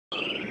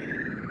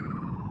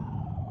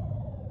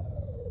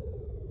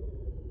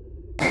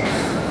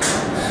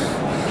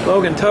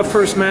Logan, tough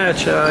first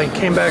match.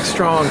 Came back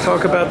strong.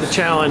 Talk about the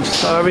challenge.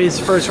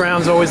 Obviously, first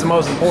round's always the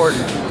most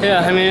important.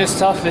 Yeah, I mean, it's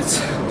tough. It's,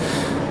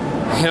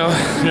 you know,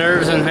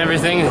 nerves and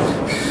everything.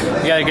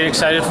 You got to get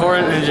excited for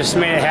it, and it just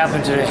made it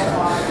happen today.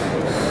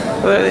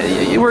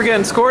 You were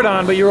getting scored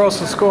on, but you were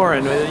also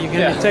scoring. You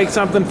can take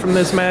something from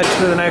this match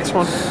to the next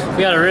one?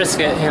 We got to risk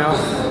it, you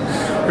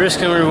know.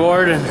 Risk and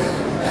reward, and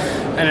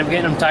end up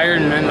getting them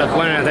tired and end up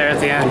winning it there at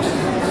the end.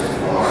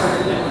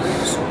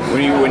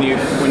 When you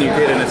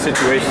get in a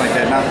situation like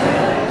that,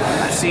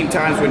 I've seen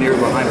times when you're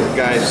behind with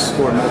guys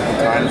score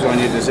multiple times on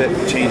you. Does it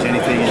change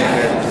anything in your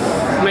head?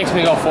 It makes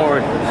me go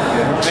forward.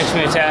 It makes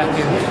me attack.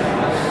 And,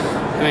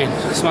 I mean,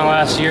 it's my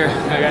last year.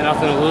 I got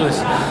nothing to lose.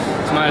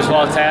 So might as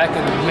well attack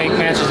and make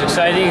matches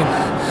exciting.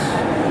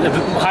 The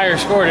higher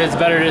score it is, the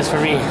better it is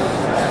for me.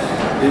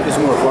 It's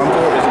more fun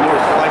for it? Is it more,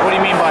 like, what do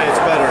you mean by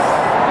it's better?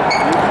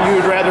 You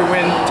would rather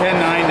win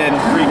 10-9 than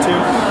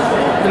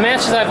 3-2? The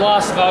matches I've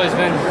lost have always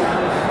been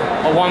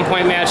a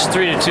 1-point match,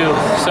 3-2.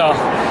 So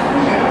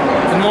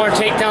the more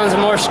takedowns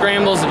and more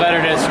scrambles, the better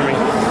it is for me.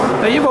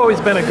 Now, you've always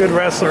been a good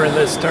wrestler in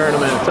this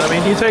tournament. I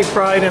mean, do you take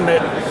pride in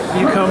that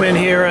you come in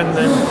here and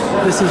then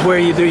this is where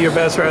you do your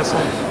best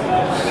wrestling?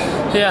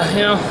 Yeah, you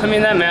know, I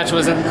mean, that match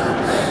wasn't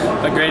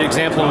a great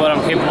example of what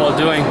I'm capable of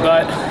doing,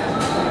 but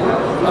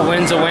a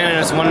win's a win and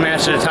it's one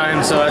match at a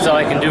time, so that's all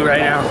I can do right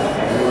now.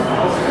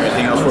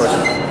 Anything else for us?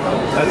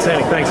 That's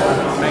it. Thanks.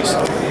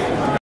 Thanks.